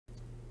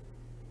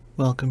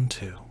Welcome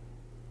to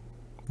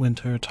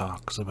Winter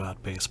Talks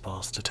about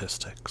baseball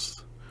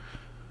statistics,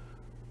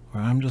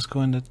 where I'm just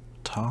going to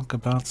talk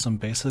about some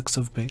basics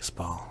of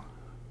baseball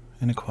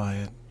in a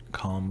quiet,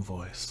 calm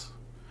voice.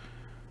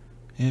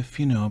 If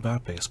you know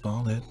about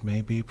baseball, it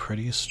may be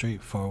pretty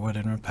straightforward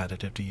and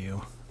repetitive to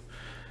you.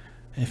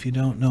 If you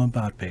don't know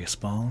about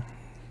baseball,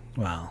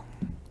 well,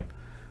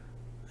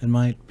 it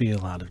might be a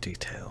lot of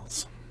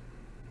details.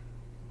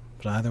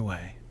 But either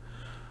way,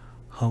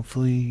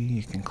 hopefully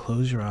you can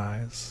close your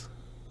eyes,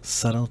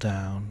 settle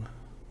down,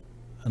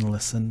 and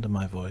listen to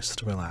my voice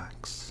to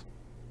relax.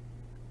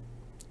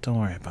 Don't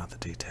worry about the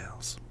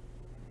details.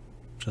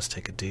 Just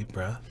take a deep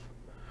breath,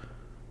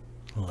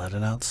 let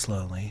it out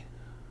slowly,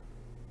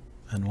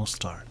 and we'll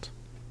start.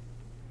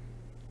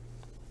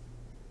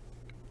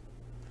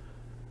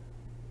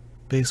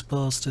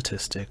 Baseball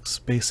statistics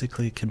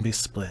basically can be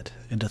split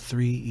into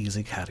three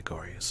easy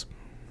categories: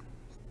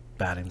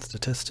 batting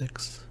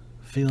statistics,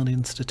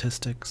 fielding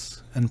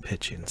statistics, and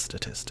pitching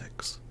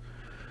statistics.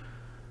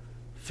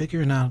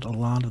 Figuring out a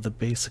lot of the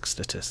basic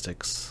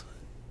statistics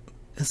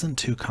isn't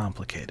too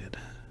complicated.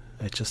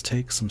 It just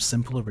takes some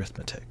simple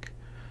arithmetic,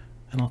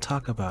 and I'll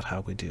talk about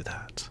how we do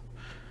that.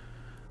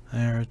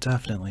 There are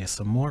definitely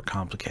some more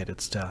complicated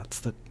stats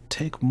that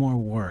take more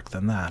work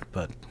than that,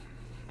 but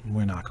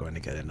we're not going to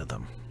get into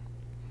them.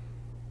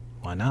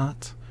 Why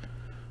not?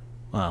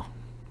 Well,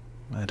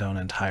 I don't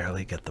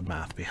entirely get the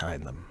math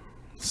behind them,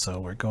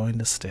 so we're going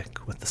to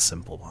stick with the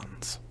simple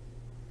ones.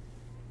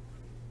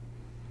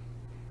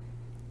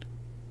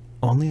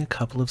 Only a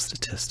couple of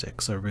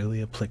statistics are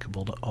really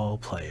applicable to all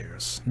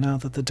players, now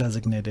that the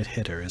designated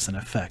hitter is in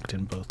effect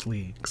in both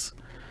leagues.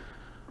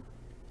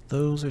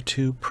 Those are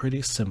two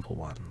pretty simple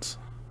ones.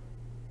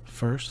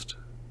 First,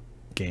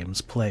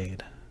 games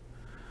played.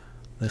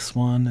 This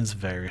one is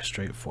very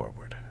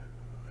straightforward.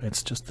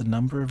 It's just the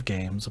number of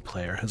games a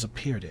player has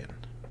appeared in.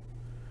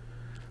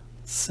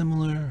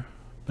 Similar,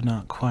 but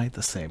not quite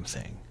the same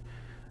thing,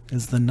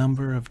 is the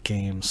number of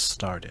games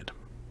started.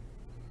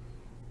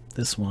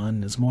 This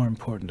one is more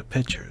important to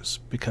pitchers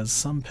because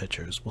some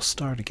pitchers will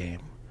start a game,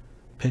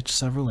 pitch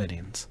several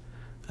innings,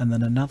 and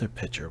then another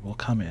pitcher will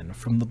come in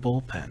from the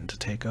bullpen to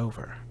take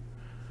over.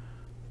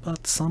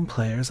 But some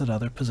players at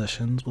other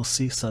positions will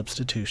see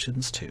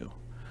substitutions too,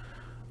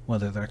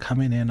 whether they're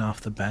coming in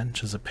off the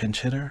bench as a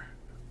pinch hitter,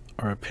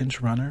 or a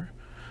pinch runner,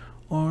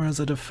 or as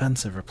a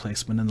defensive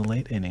replacement in the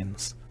late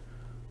innings,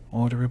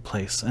 or to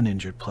replace an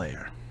injured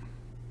player.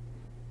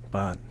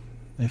 But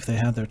if they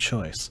had their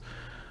choice,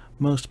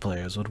 most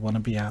players would want to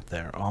be out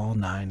there all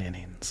 9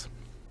 innings.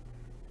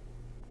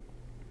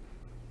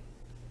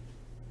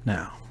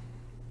 Now,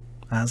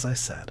 as I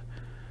said,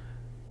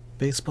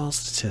 baseball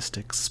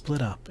statistics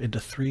split up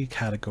into 3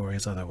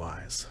 categories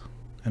otherwise,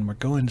 and we're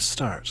going to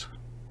start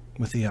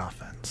with the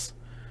offense.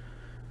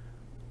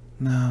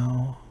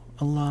 Now,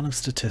 a lot of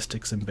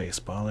statistics in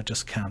baseball are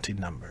just counting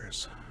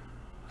numbers.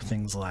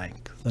 Things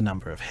like the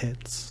number of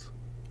hits,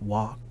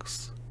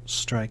 walks,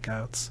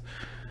 strikeouts.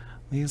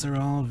 These are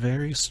all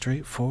very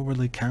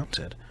straightforwardly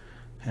counted,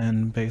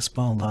 and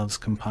baseball loves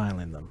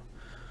compiling them.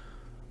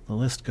 The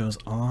list goes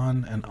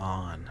on and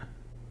on.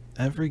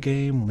 Every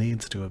game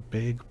leads to a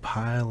big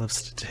pile of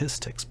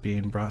statistics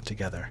being brought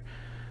together,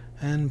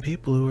 and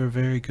people who are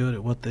very good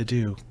at what they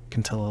do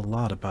can tell a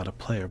lot about a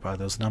player by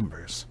those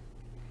numbers.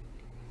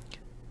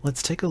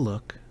 Let's take a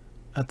look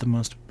at the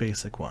most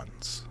basic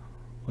ones,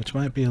 which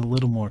might be a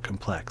little more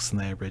complex than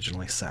they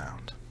originally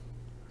sound.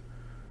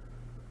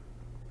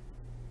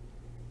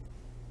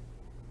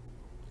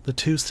 The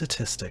 2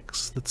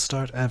 statistics that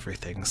start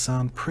everything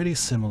sound pretty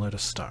similar to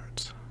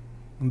start.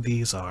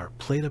 These are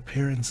plate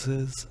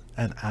appearances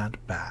and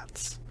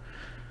at-bats.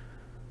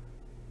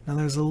 Now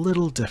there's a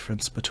little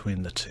difference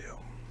between the 2.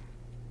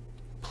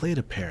 Plate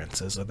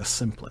appearances are the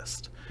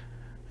simplest.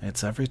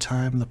 It's every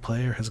time the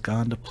player has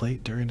gone to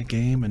plate during a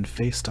game and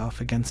faced off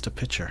against a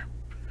pitcher.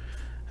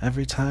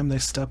 Every time they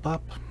step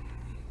up,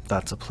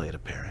 that's a plate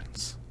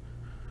appearance.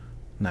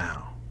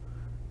 Now,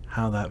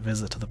 how that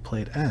visit to the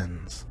plate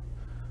ends,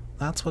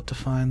 that's what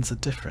defines the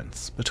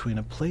difference between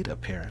a plate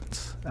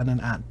appearance and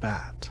an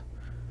at-bat.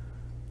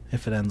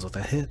 If it ends with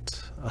a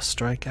hit, a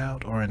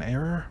strikeout, or an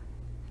error,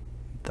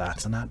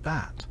 that's an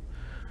at-bat.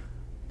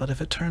 But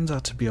if it turns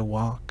out to be a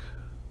walk,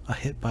 a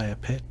hit by a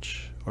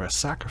pitch, or a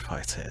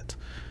sacrifice hit,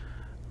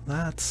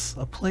 that's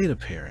a plate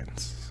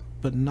appearance,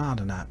 but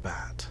not an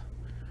at-bat.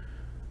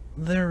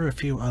 There are a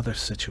few other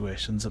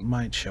situations that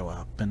might show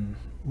up, and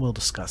we'll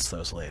discuss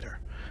those later.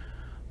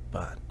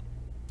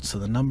 So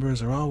the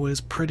numbers are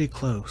always pretty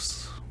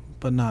close,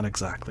 but not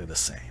exactly the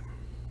same.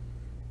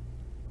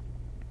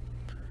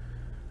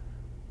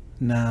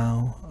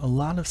 Now, a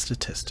lot of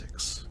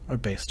statistics are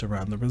based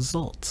around the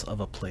results of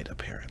a plate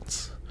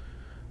appearance.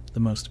 The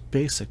most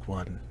basic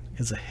one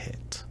is a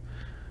hit.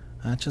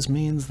 That just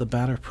means the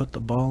batter put the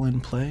ball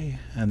in play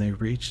and they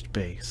reached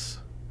base.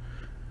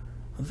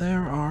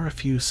 There are a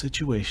few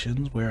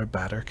situations where a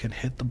batter can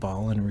hit the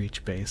ball and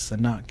reach base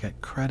and not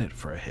get credit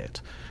for a hit.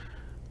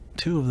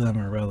 2 of them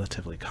are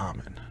relatively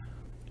common.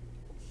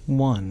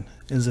 One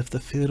is if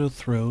the fielder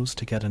throws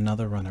to get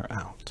another runner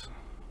out.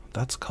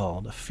 That's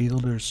called a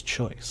fielder's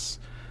choice,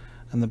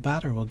 and the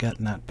batter will get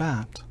an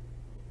at-bat,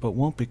 but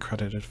won't be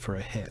credited for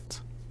a hit.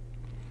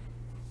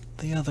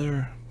 The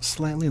other,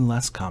 slightly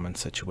less common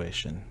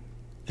situation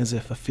is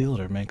if a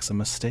fielder makes a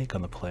mistake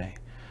on the play.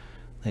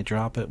 They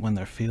drop it when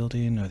they're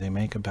fielding, or they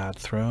make a bad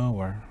throw,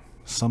 or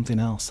something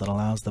else that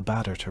allows the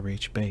batter to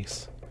reach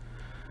base.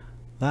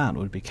 That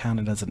would be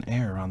counted as an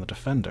error on the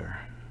defender,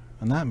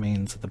 and that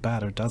means that the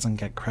batter doesn't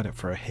get credit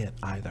for a hit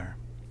either.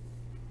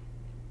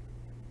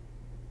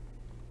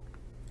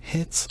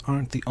 Hits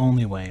aren't the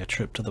only way a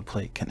trip to the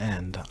plate can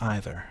end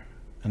either,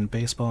 and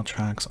baseball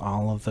tracks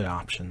all of the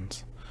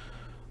options.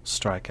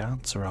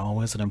 Strikeouts are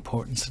always an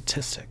important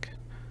statistic,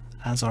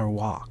 as are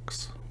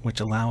walks, which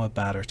allow a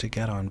batter to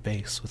get on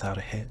base without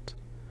a hit.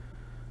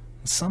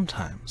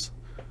 Sometimes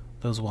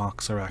those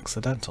walks are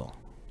accidental,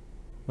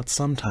 but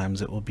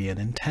sometimes it will be an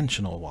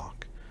intentional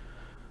walk,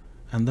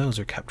 and those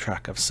are kept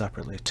track of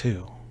separately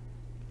too.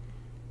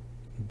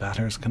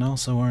 Batters can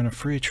also earn a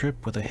free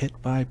trip with a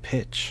hit by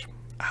pitch.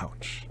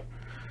 Ouch.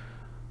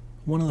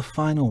 One of the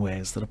final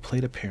ways that a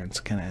plate appearance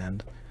can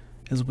end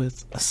is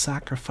with a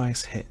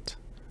sacrifice hit.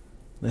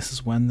 This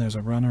is when there's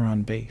a runner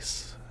on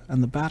base,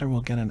 and the batter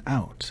will get an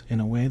out in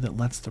a way that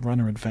lets the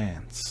runner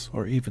advance,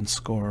 or even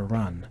score a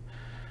run.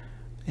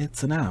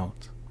 It's an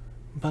out,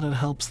 but it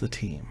helps the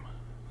team,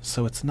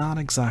 so it's not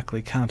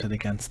exactly counted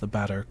against the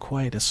batter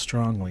quite as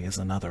strongly as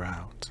another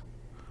out.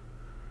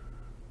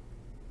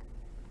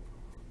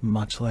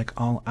 Much like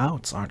all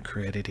outs aren't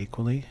created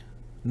equally,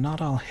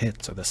 not all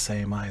hits are the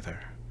same either.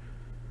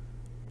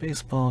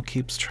 Baseball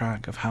keeps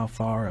track of how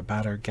far a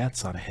batter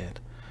gets on a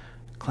hit,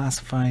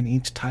 classifying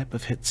each type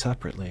of hit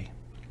separately.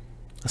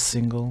 A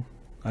single,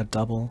 a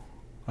double,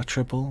 a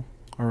triple,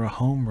 or a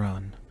home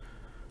run.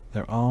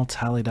 They're all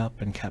tallied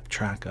up and kept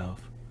track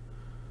of.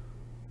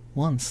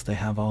 Once they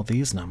have all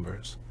these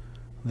numbers,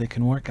 they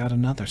can work out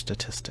another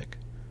statistic,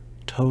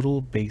 total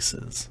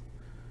bases.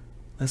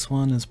 This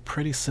one is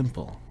pretty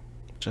simple,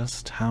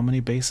 just how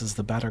many bases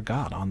the batter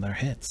got on their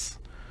hits.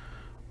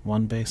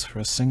 1 base for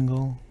a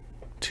single,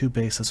 2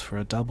 bases for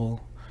a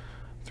double,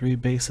 3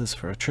 bases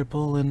for a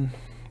triple, and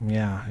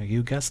yeah,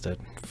 you guessed it,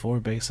 4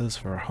 bases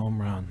for a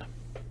home run.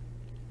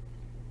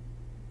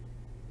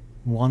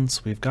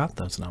 Once we've got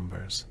those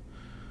numbers,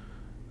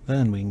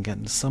 then we can get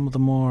into some of the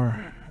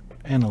more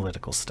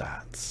analytical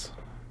stats.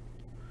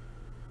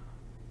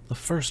 The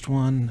first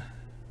one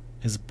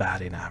is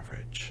batting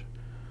average.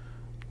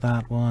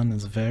 That one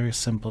is very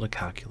simple to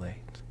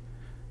calculate.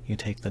 You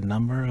take the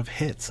number of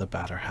hits a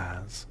batter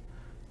has,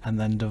 and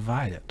then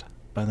divide it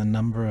by the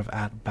number of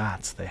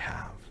at-bats they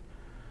have.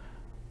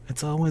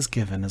 It's always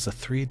given as a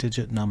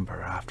 3-digit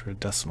number after a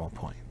decimal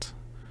point.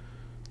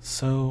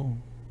 So,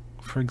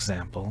 for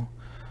example,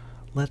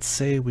 let's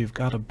say we've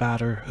got a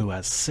batter who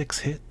has 6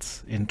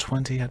 hits in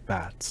 20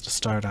 at-bats to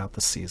start out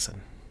the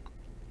season.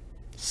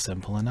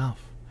 Simple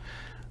enough.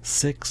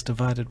 6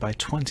 divided by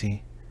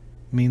 20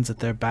 means that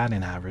their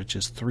batting average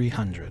is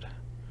 300.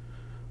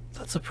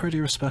 That's a pretty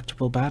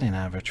respectable batting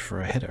average for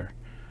a hitter.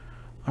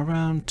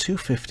 Around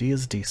 250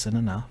 is decent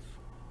enough,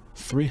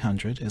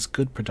 300 is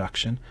good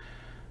production,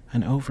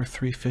 and over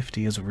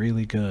 350 is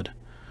really good.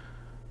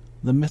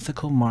 The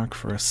mythical mark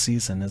for a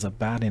season is a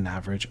batting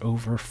average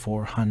over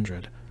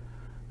 400.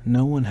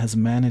 No one has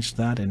managed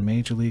that in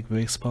Major League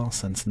Baseball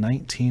since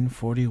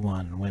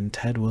 1941 when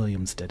Ted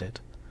Williams did it.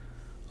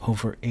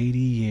 Over 80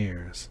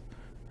 years,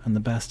 and the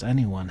best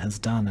anyone has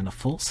done in a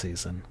full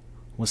season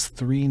was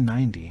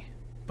 390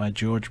 by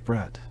George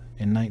Brett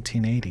in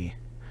 1980.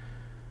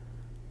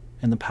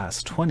 In the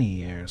past 20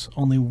 years,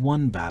 only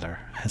one batter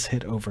has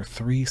hit over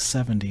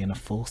 370 in a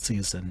full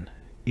season,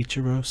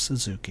 Ichiro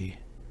Suzuki.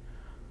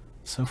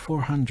 So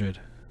 400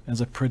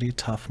 is a pretty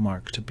tough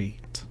mark to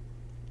beat.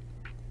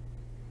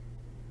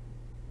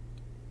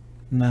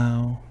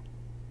 Now,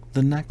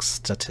 the next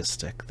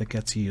statistic that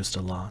gets used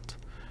a lot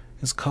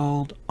is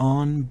called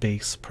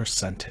on-base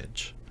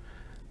percentage.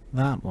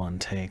 That one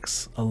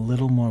takes a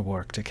little more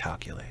work to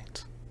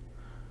calculate.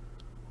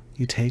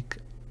 You take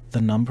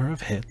the number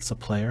of hits a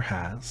player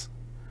has,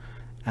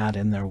 add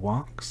in their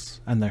walks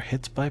and their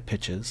hits by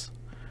pitches,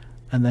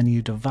 and then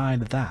you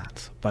divide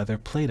that by their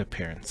plate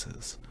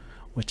appearances,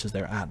 which is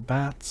their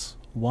at-bats,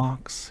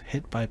 walks,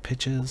 hit by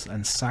pitches,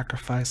 and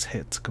sacrifice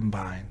hits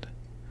combined.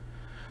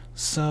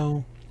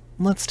 So,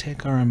 let's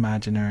take our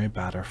imaginary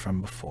batter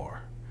from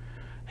before.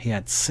 He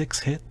had 6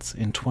 hits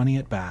in 20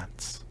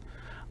 at-bats.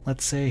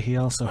 Let's say he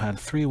also had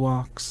 3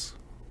 walks,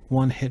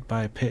 1 hit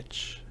by a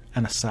pitch,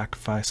 and a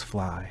sacrifice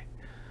fly.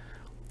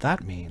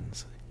 That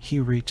means he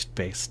reached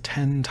base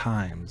 10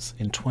 times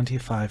in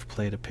 25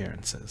 plate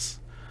appearances.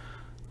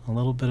 A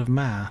little bit of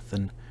math,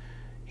 and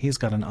he's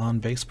got an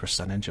on-base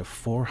percentage of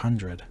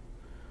 400.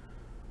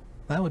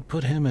 That would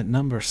put him at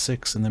number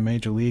 6 in the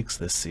major leagues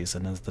this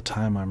season as the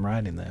time I'm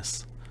writing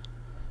this.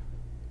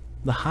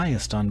 The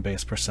highest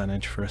on-base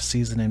percentage for a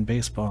season in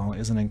baseball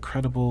is an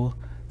incredible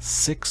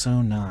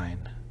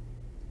 609,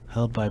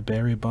 held by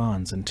Barry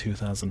Bonds in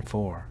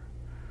 2004.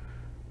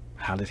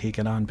 How did he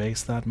get on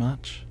base that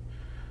much?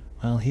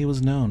 Well, he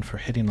was known for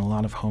hitting a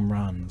lot of home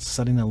runs,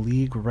 setting a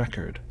league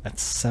record at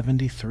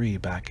 73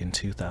 back in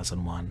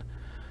 2001.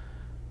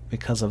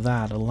 Because of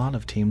that, a lot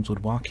of teams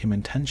would walk him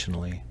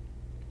intentionally.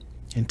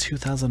 In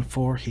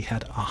 2004, he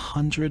had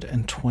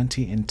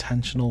 120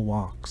 intentional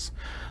walks,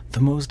 the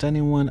most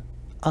anyone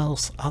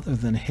else other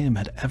than him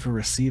had ever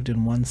received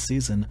in one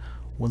season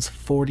was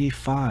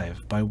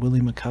 45 by Willie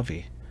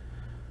McCovey.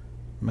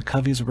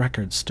 McCovey's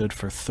record stood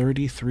for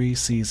 33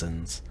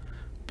 seasons,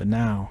 but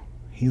now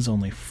he's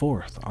only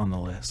 4th on the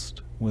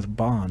list, with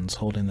Bonds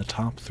holding the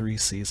top 3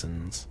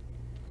 seasons.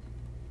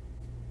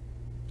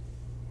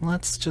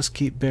 Let's just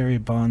keep Barry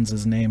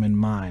Bonds' name in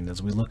mind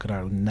as we look at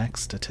our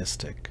next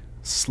statistic,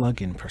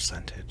 slugging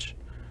percentage.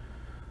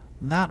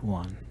 That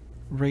one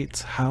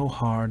rates how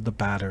hard the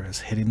batter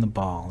is hitting the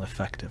ball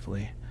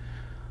effectively.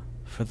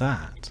 For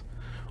that,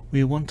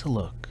 we want to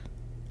look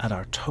at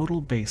our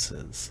total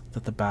bases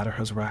that the batter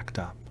has racked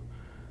up,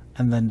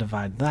 and then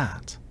divide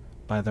that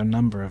by their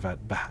number of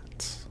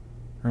at-bats.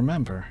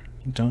 Remember,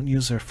 don't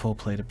use their full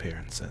plate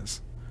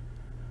appearances.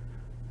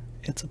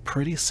 It's a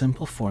pretty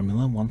simple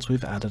formula once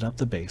we've added up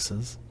the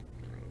bases.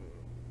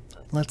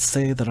 Let's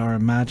say that our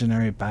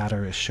imaginary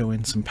batter is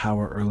showing some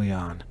power early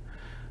on.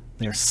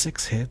 Their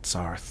 6 hits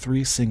are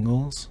 3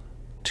 singles,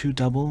 2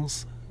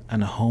 doubles,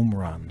 and a home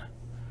run.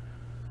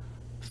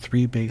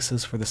 3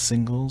 bases for the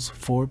singles,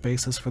 4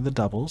 bases for the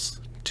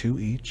doubles, 2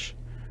 each,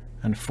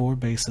 and 4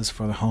 bases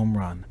for the home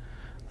run.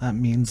 That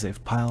means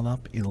they've piled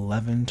up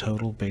 11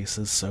 total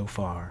bases so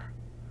far.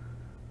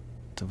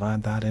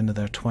 Divide that into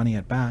their 20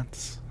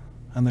 at-bats,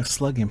 and their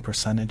slugging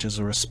percentage is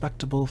a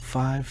respectable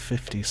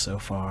 .550 so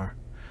far.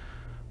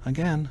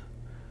 Again,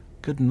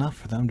 good enough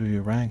for them to be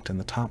ranked in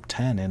the top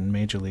 10 in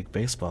Major League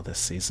Baseball this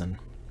season.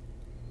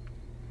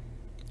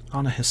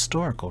 On a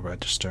historical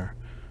register,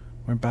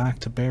 we're back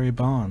to Barry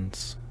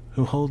Bonds,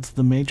 who holds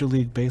the Major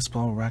League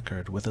Baseball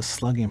record with a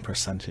slugging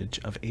percentage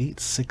of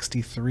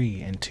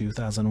 .863 in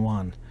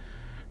 2001.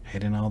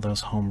 Hitting all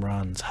those home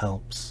runs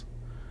helps.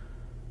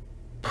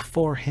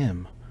 Before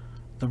him,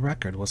 the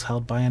record was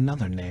held by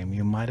another name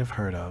you might have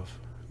heard of,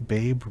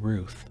 Babe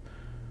Ruth,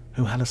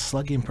 who had a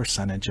slugging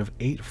percentage of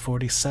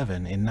 .847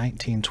 in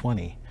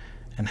 1920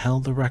 and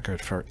held the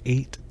record for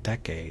 8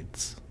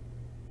 decades.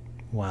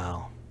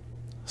 Well,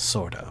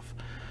 sort of.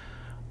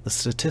 The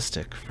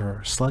statistic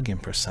for slugging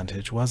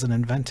percentage wasn't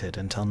invented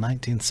until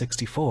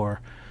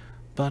 1964,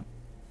 but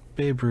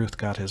Babe Ruth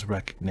got his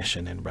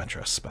recognition in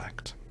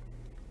retrospect.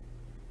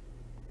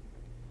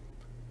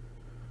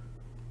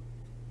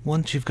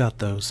 Once you've got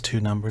those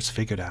 2 numbers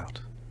figured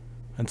out,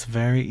 it's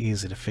very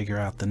easy to figure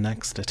out the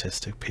next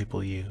statistic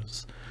people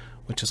use,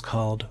 which is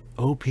called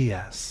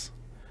OPS,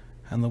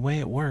 and the way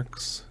it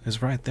works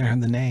is right there in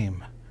the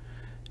name.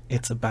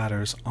 It's a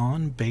batter's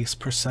on-base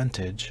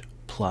percentage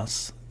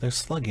plus their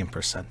slugging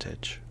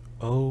percentage,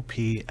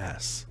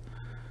 OPS.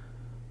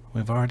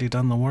 We've already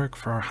done the work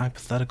for our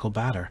hypothetical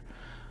batter,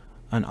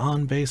 an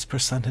on-base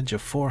percentage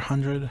of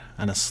 400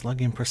 and a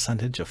slugging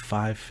percentage of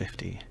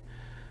 .550.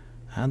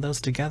 Add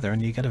those together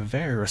and you get a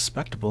very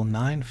respectable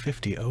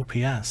 .950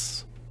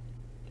 OPS.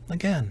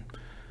 Again,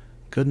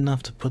 good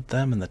enough to put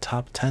them in the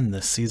top 10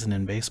 this season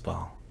in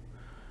baseball.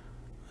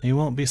 You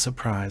won't be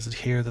surprised to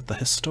hear that the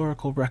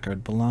historical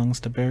record belongs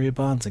to Barry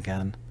Bonds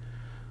again.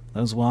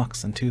 Those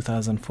walks in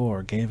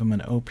 2004 gave him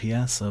an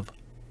OPS of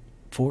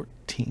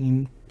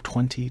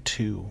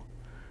 1422.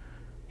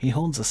 He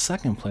holds a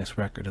second place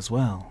record as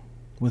well,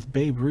 with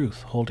Babe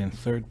Ruth holding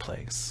 3rd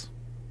place.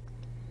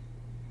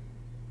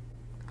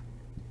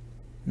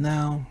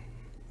 Now,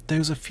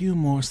 there's a few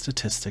more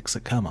statistics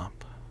that come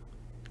up,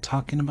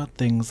 talking about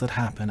things that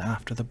happen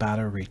after the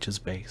batter reaches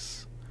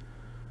base.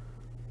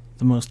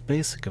 The most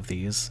basic of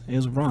these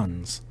is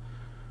runs.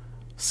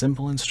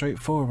 Simple and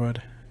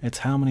straightforward, it's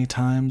how many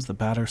times the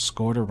batter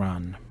scored a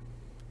run.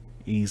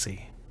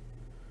 Easy.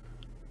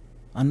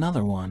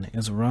 Another one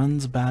is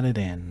runs batted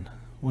in,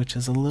 which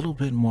is a little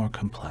bit more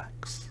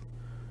complex.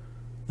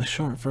 The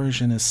short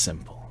version is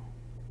simple.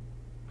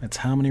 It's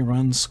how many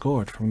runs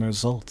scored from the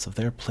results of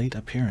their plate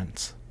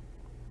appearance.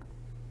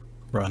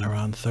 Runner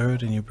on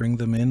third and you bring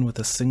them in with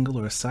a single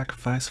or a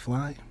sacrifice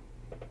fly?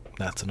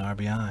 That's an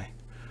RBI.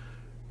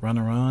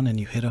 Runner on and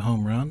you hit a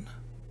home run?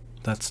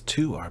 That's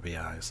 2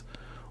 RBIs.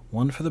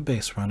 One for the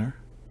base runner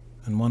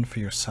and one for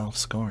yourself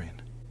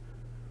scoring.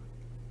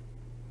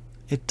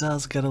 It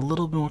does get a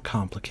little more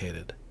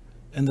complicated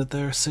in that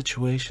there are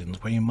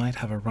situations where you might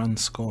have a run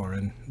score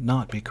and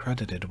not be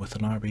credited with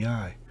an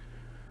RBI.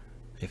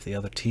 If the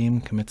other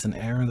team commits an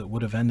error that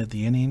would have ended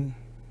the inning,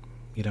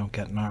 you don't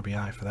get an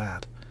RBI for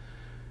that.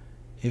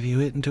 If you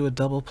hit into a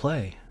double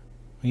play,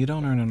 you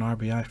don't earn an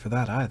RBI for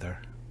that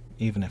either,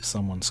 even if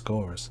someone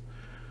scores,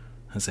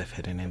 as if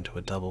hitting into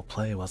a double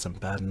play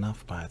wasn't bad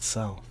enough by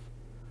itself.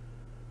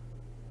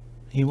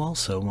 You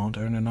also won't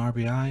earn an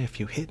RBI if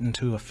you hit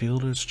into a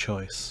fielder's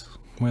choice,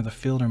 where the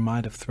fielder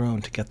might have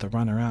thrown to get the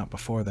runner out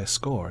before they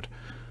scored,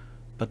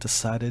 but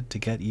decided to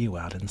get you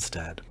out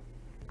instead.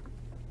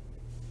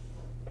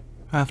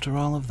 After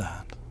all of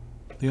that,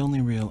 the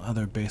only real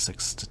other basic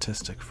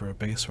statistic for a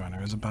base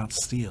runner is about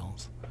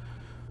steals.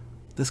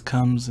 This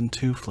comes in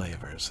two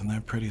flavors, and they're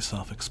pretty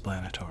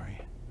self-explanatory.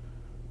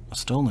 A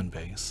stolen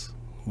base,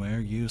 where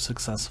you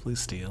successfully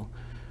steal,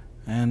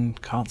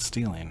 and caught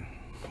stealing,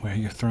 where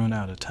you're thrown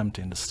out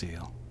attempting to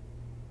steal.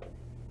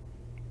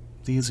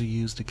 These are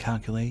used to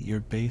calculate your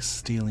base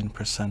stealing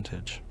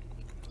percentage.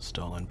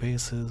 Stolen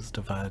bases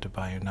divided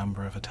by your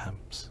number of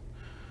attempts.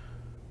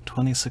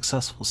 20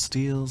 successful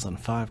steals and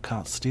 5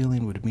 caught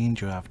stealing would mean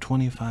you have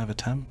 25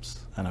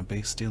 attempts and a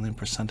base stealing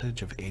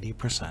percentage of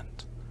 80%.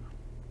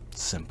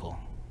 Simple.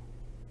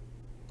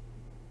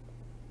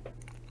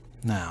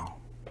 Now,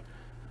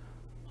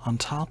 on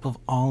top of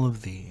all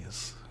of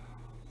these,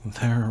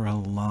 there are a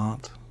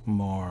lot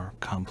more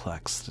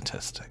complex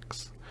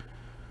statistics.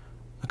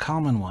 A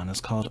common one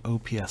is called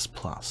OPS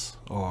Plus,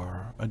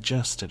 or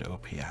Adjusted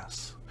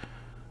OPS,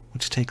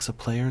 which takes a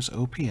player's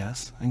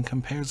OPS and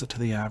compares it to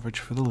the average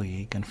for the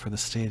league and for the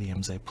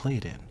stadiums they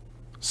played in,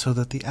 so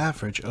that the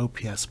average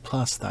OPS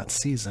Plus that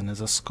season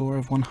is a score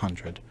of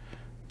 100,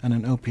 and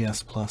an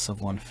OPS Plus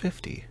of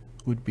 150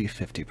 would be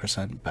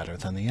 50% better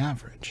than the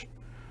average.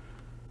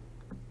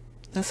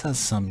 This has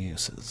some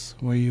uses,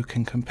 where you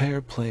can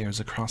compare players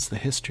across the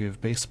history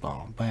of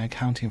baseball by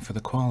accounting for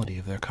the quality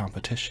of their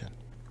competition.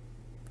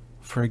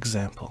 For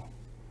example,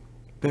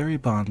 Barry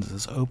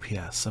Bonds'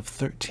 OPS of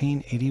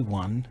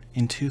 1381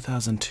 in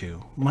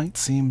 2002 might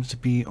seem to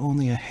be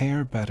only a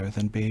hair better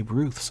than Babe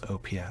Ruth's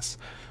OPS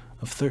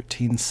of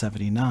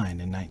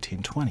 1379 in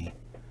 1920.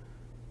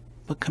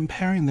 But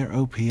comparing their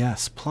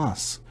OPS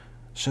plus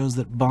shows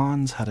that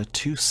Bonds had a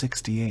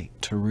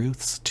 268 to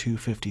Ruth's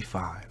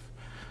 255.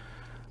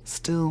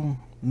 Still,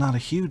 not a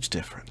huge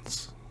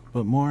difference,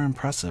 but more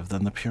impressive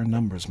than the pure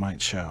numbers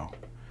might show.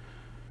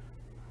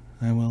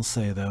 I will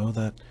say, though,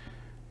 that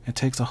it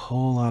takes a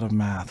whole lot of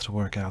math to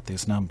work out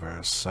these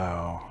numbers,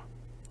 so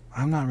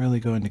I'm not really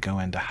going to go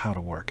into how to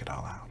work it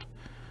all out.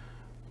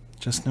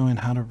 Just knowing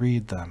how to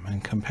read them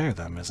and compare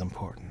them is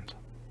important.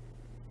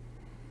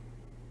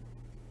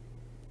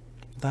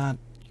 That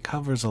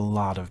covers a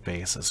lot of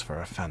bases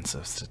for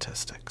offensive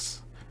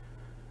statistics.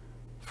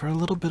 For a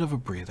little bit of a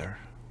breather,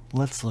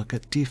 let's look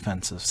at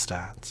defensive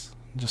stats,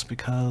 just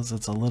because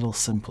it's a little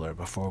simpler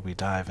before we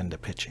dive into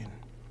pitching.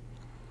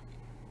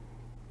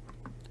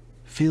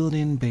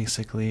 Fielding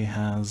basically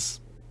has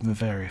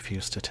very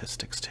few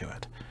statistics to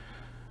it.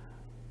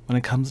 When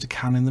it comes to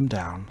counting them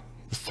down,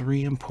 the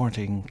three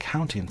important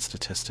counting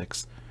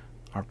statistics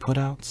are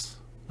putouts,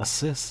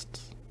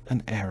 assists,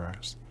 and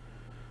errors.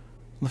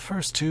 The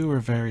first two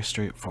are very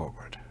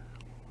straightforward.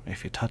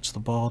 If you touch the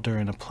ball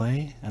during a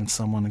play and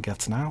someone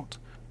gets an out,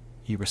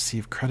 you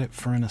receive credit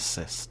for an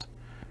assist.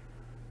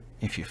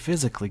 If you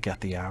physically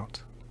get the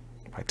out,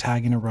 by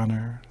tagging a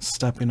runner,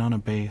 stepping on a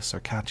base,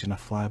 or catching a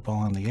fly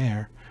ball in the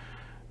air,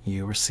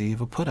 you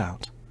receive a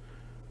putout.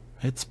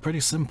 It's pretty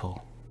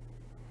simple.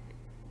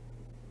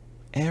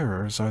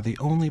 Errors are the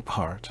only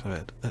part of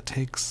it that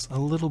takes a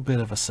little bit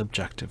of a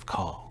subjective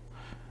call,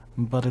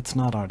 but it's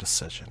not our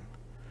decision.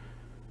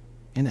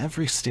 In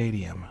every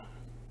stadium,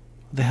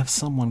 they have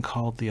someone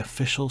called the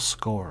official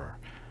scorer,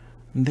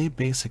 and they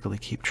basically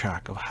keep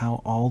track of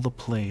how all the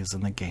plays in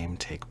the game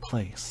take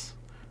place.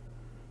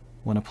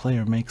 When a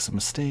player makes a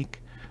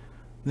mistake,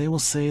 they will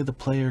say the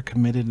player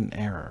committed an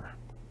error,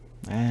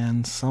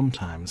 and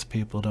sometimes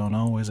people don't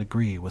always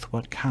agree with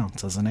what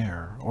counts as an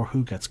error or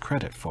who gets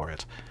credit for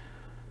it.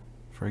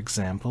 For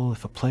example,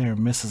 if a player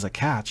misses a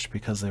catch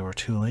because they were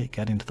too late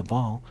getting to the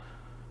ball,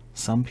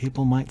 some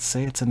people might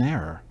say it's an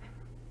error,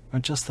 or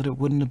just that it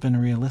wouldn't have been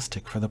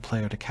realistic for the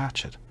player to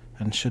catch it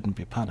and shouldn't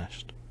be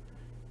punished.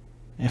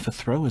 If a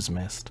throw is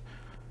missed,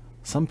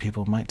 some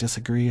people might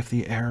disagree if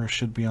the error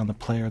should be on the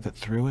player that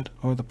threw it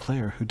or the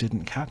player who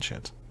didn't catch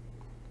it.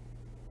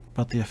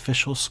 But the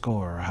official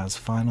scorer has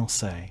final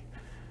say,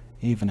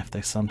 even if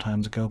they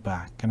sometimes go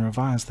back and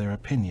revise their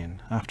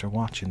opinion after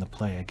watching the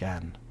play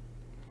again.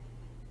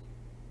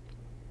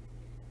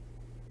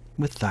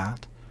 With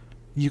that,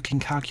 you can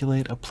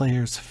calculate a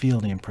player's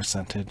fielding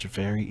percentage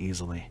very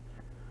easily.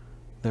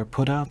 Their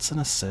putouts and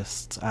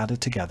assists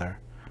added together,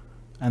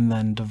 and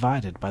then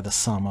divided by the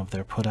sum of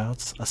their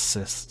putouts,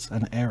 assists,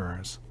 and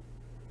errors.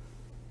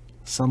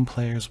 Some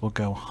players will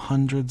go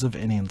hundreds of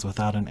innings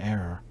without an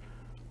error,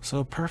 so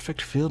a perfect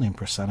fielding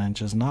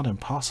percentage is not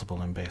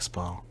impossible in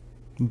baseball.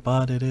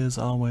 But it is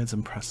always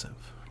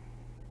impressive.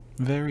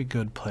 Very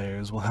good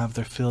players will have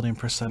their fielding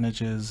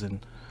percentages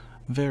in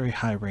very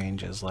high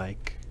ranges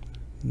like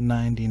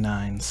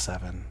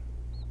 99.7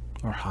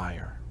 or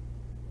higher.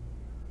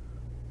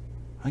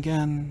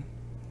 Again,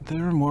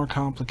 there are more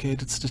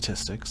complicated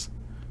statistics,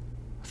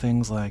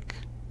 things like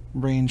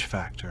range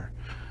factor,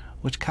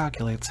 which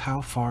calculates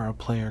how far a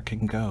player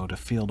can go to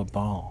field a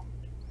ball.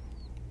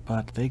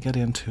 But they get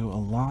into a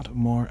lot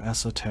more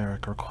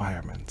esoteric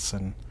requirements,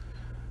 and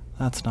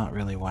that's not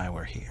really why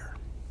we're here.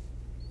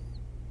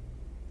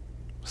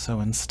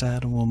 So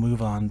instead, we'll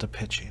move on to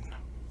pitching.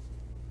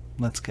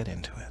 Let's get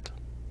into it.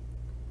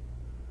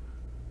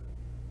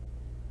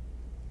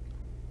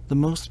 The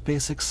most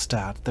basic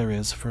stat there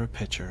is for a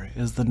pitcher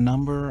is the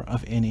number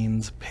of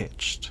innings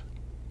pitched.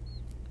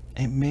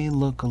 It may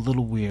look a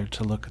little weird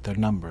to look at their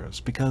numbers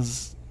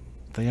because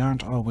they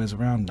aren't always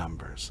round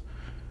numbers,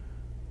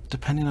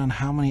 depending on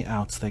how many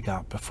outs they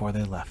got before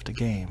they left a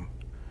game.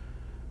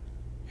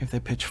 If they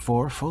pitch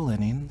 4 full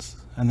innings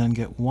and then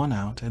get 1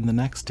 out in the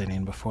next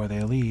inning before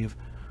they leave,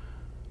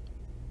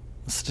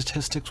 the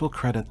statistics will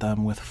credit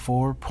them with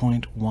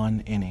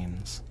 4.1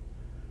 innings.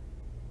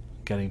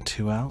 Getting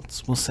 2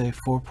 outs will say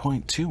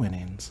 4.2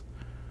 innings.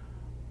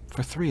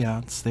 For 3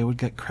 outs, they would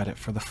get credit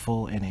for the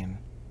full inning.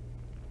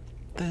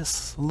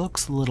 This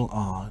looks a little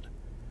odd,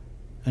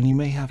 and you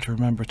may have to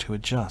remember to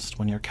adjust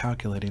when you're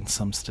calculating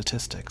some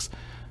statistics,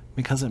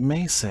 because it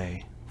may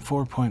say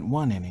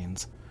 4.1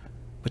 innings,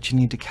 but you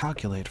need to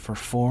calculate for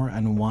 4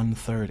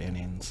 1/3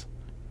 innings.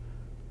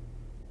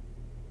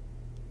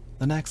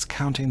 The next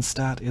counting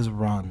stat is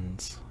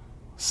runs.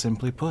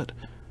 Simply put,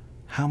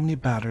 how many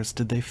batters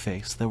did they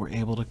face that were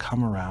able to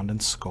come around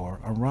and score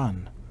a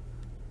run?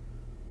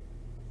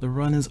 The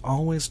run is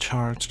always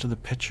charged to the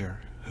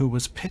pitcher who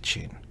was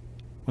pitching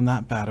when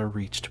that batter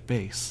reached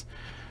base,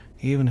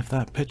 even if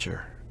that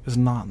pitcher is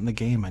not in the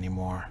game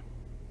anymore.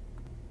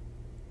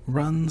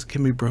 Runs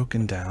can be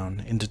broken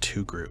down into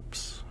 2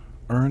 groups: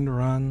 earned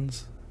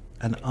runs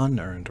and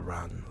unearned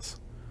runs.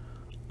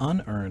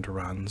 Unearned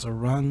runs are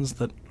runs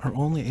that are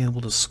only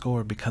able to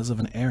score because of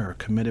an error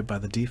committed by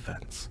the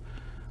defense,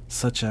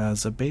 such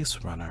as a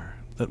base runner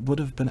that would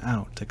have been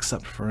out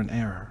except for an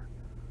error,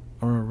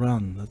 or a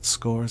run that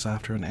scores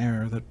after an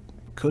error that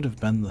could have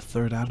been the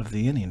 3rd out of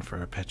the inning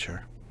for a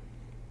pitcher.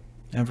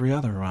 Every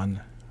other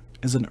run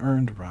is an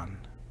earned run.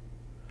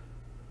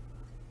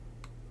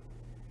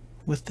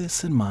 With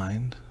this in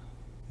mind,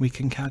 we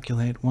can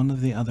calculate one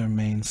of the other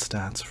main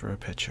stats for a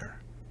pitcher: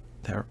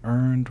 their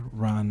earned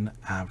run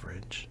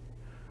average.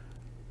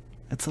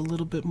 It's a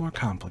little bit more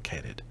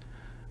complicated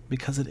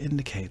because it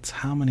indicates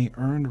how many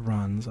earned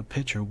runs a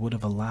pitcher would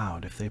have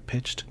allowed if they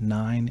pitched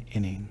 9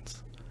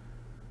 innings.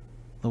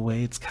 The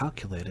way it's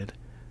calculated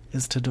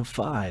is to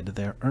divide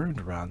their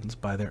earned runs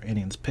by their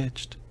innings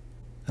pitched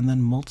and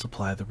then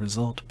multiply the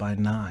result by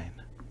 9.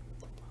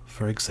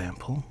 For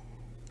example,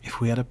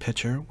 if we had a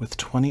pitcher with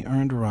 20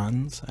 earned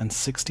runs and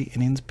 60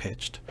 innings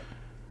pitched,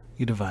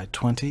 you divide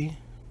 20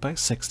 by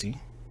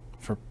 60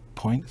 for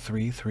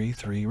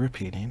 0.333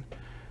 repeating,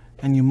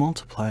 and you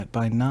multiply it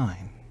by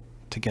 9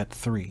 to get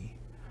 3.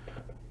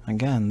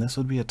 Again, this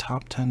would be a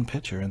top 10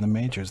 pitcher in the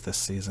majors this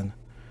season.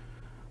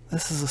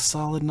 This is a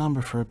solid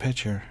number for a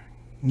pitcher.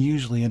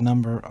 Usually a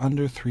number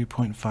under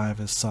 3.5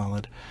 is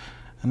solid,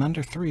 and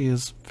under 3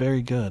 is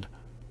very good.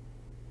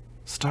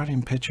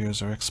 Starting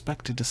pitchers are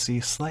expected to see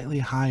slightly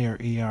higher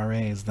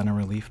ERAs than a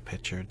relief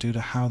pitcher due to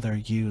how they're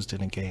used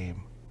in a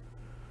game.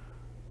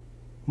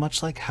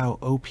 Much like how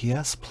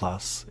OPS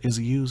Plus is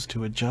used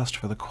to adjust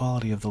for the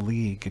quality of the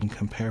league and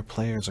compare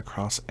players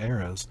across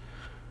eras,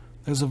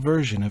 there's a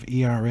version of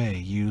ERA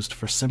used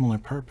for similar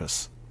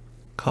purpose,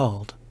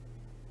 called,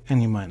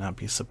 and you might not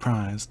be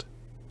surprised,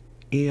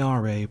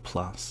 ERA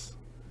Plus.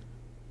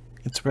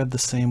 It's read the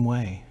same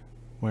way,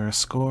 where a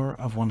score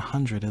of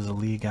 100 is a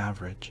league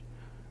average,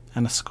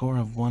 and a score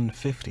of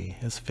 150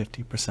 is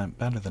 50%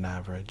 better than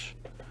average.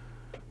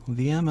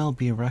 The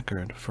MLB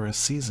record for a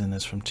season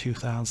is from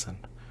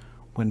 2000,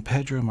 when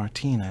Pedro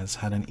Martinez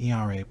had an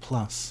ERA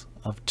plus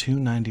of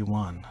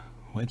 291,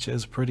 which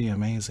is pretty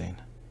amazing.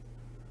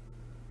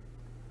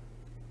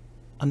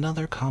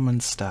 Another common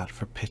stat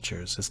for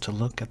pitchers is to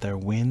look at their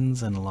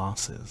wins and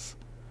losses.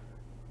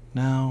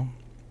 Now,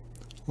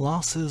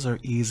 losses are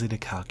easy to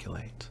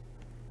calculate.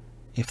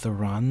 If the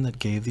run that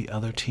gave the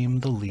other team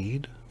the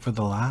lead for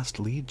the last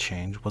lead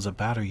change was a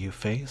batter you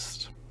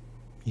faced,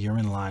 you're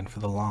in line for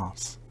the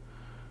loss.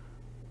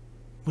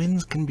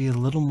 Wins can be a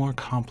little more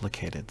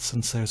complicated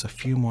since there's a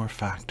few more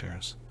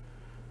factors.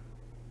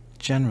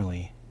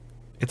 Generally,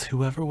 it's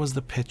whoever was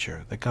the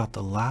pitcher that got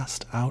the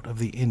last out of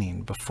the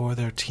inning before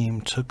their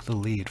team took the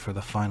lead for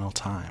the final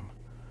time.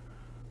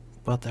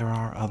 But there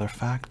are other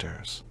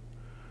factors.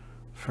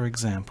 For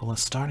example, a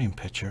starting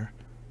pitcher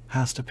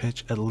has to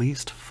pitch at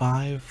least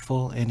 5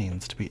 full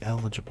innings to be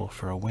eligible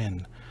for a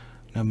win,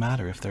 no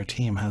matter if their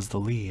team has the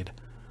lead.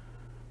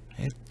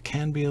 It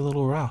can be a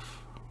little rough.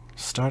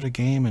 Start a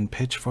game and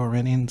pitch 4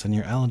 innings and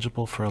you're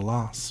eligible for a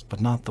loss,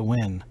 but not the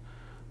win.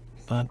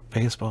 But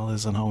baseball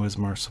isn't always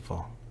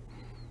merciful.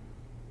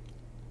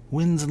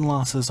 Wins and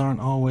losses aren't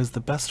always the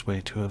best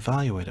way to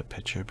evaluate a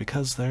pitcher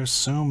because there's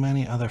so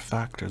many other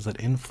factors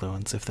that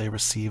influence if they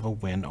receive a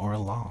win or a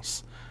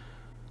loss.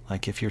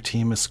 Like if your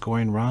team is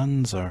scoring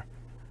runs, or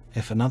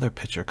if another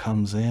pitcher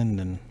comes in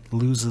and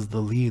loses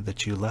the lead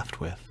that you left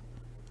with.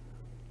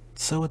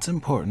 So it's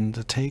important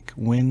to take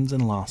wins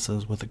and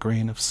losses with a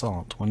grain of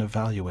salt when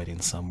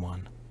evaluating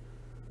someone.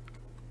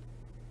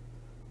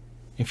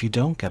 If you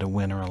don't get a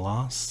win or a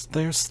loss,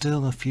 there's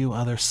still a few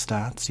other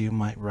stats you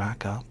might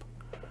rack up.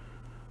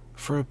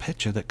 For a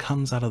pitcher that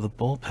comes out of the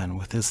bullpen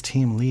with his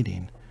team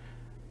leading,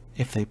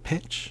 if they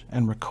pitch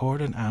and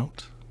record an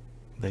out,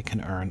 they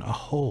can earn a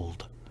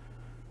hold.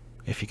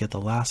 If you get the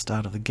last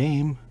out of the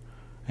game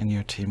and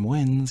your team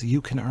wins,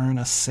 you can earn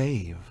a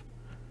save.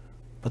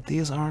 but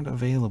these aren't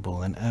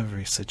available in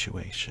every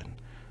situation.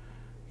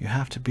 You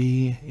have to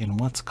be in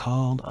what's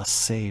called a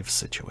save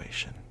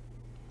situation.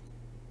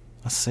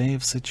 A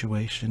save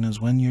situation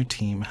is when your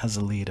team has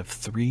a lead of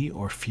 3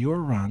 or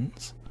fewer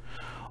runs,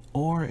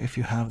 or if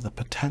you have the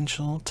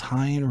potential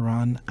tying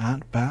run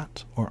at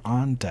bat or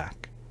on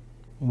deck,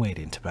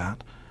 waiting to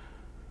bat,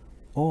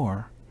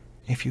 or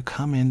if you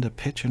come in to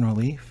pitch in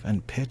relief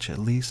and pitch at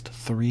least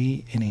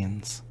 3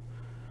 innings.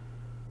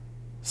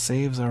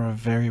 Saves are a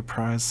very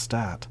prized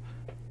stat,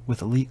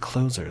 with elite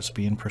closers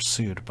being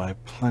pursued by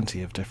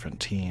plenty of different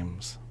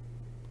teams.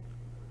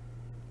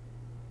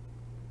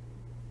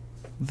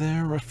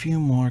 There are a few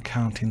more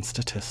counting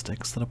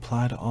statistics that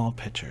apply to all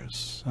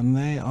pitchers, and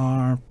they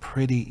are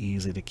pretty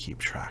easy to keep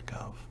track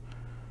of.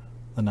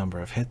 The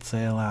number of hits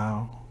they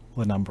allow,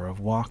 the number of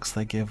walks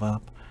they give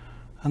up,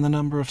 and the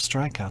number of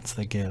strikeouts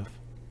they give.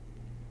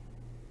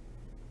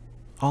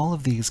 All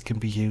of these can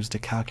be used to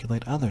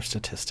calculate other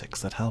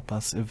statistics that help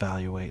us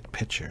evaluate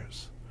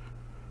pitchers.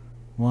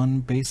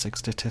 One basic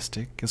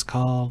statistic is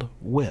called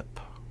WHIP,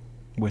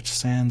 which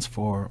stands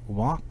for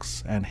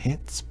walks and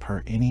hits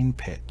per inning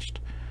pitched.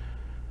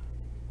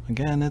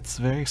 Again, it's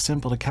very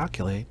simple to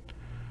calculate.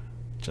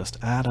 Just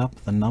add up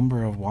the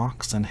number of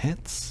walks and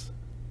hits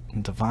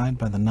and divide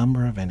by the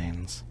number of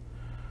innings.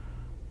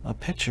 A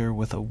pitcher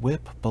with a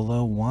WHIP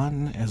below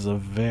 1 is a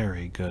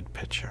very good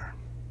pitcher.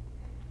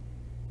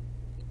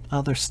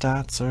 Other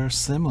stats are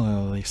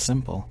similarly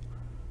simple.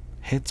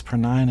 Hits per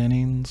 9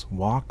 innings,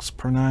 walks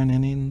per 9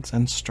 innings,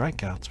 and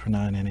strikeouts per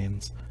 9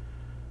 innings.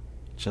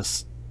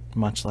 Just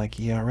much like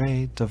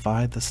ERA,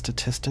 divide the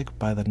statistic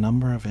by the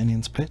number of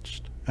innings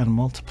pitched and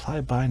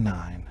multiply by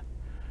 9.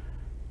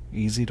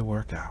 Easy to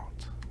work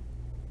out.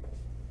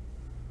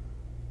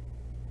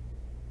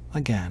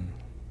 Again,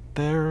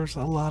 there's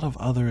a lot of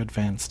other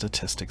advanced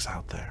statistics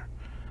out there,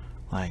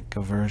 like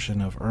a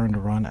version of earned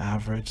run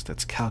average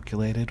that's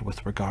calculated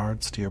with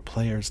regards to your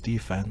player's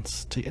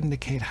defense to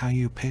indicate how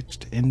you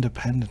pitched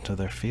independent of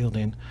their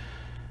fielding,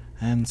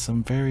 and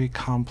some very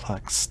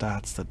complex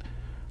stats that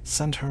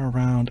center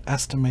around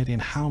estimating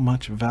how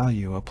much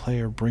value a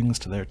player brings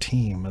to their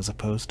team as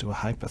opposed to a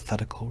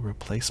hypothetical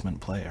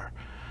replacement player,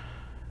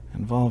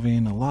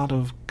 involving a lot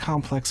of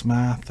complex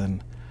math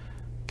and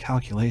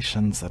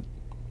calculations that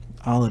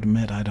I'll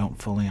admit I don't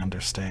fully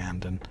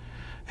understand, and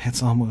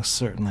it's almost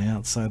certainly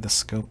outside the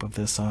scope of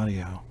this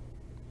audio.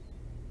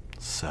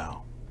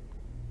 So,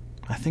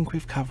 I think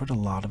we've covered a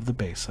lot of the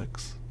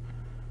basics.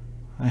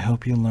 I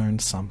hope you learned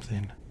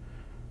something.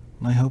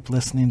 I hope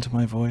listening to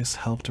my voice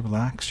helped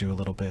relax you a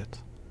little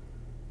bit.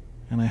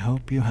 And I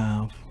hope you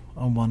have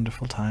a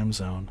wonderful time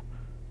zone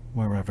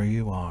wherever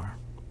you are.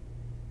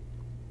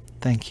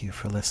 Thank you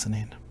for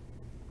listening.